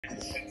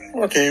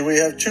Okay, we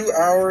have 2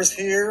 hours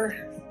here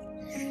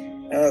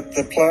at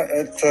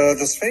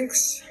the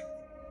Sphinx.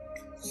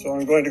 So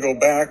I'm going to go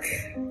back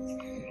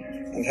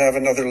and have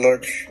another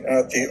look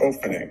at the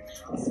opening.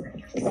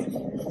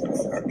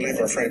 I believe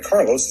our friend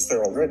Carlos is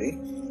there already.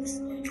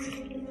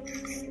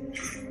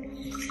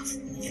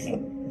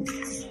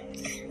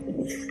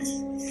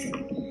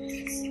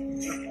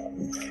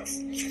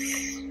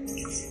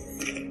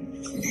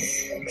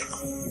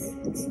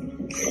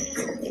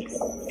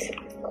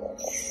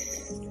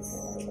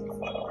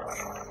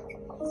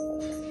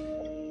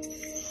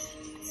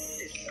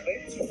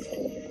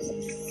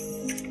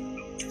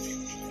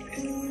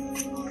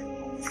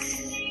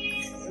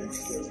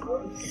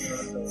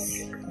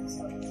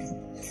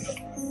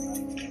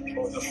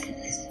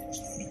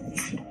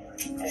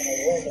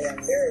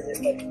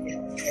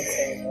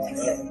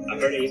 I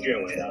heard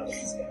Adrian went out.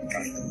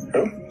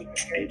 Who?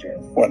 Adrian.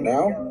 What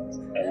now?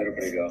 A little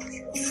bit ago.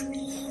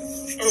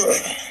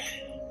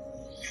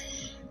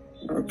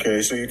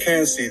 Okay, so you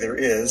can see there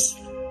is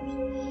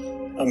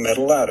a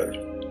metal ladder.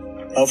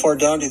 How far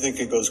down do you think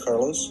it goes,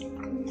 Carlos?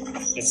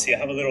 Let's see, I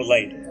have a little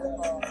light.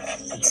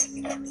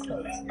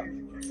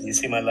 You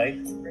see my light?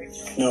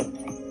 No.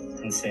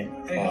 Let's see.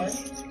 Hey guys,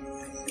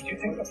 did you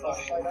take the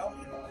flashlight out?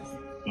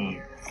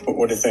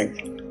 What do you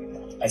think?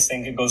 I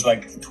think it goes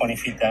like 20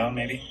 feet down,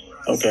 maybe.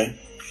 Okay.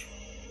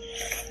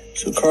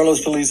 So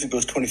Carlos believes it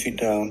goes 20 feet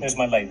down. There's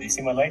my light. Do you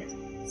see my light?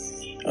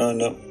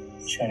 No.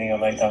 Shining a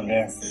light down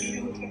there.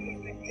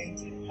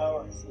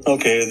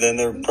 Okay, then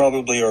there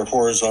probably are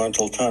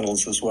horizontal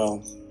tunnels as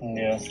well.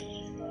 Yeah.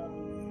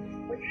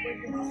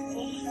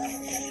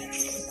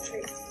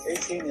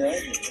 18,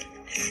 right?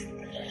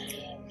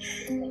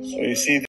 So you see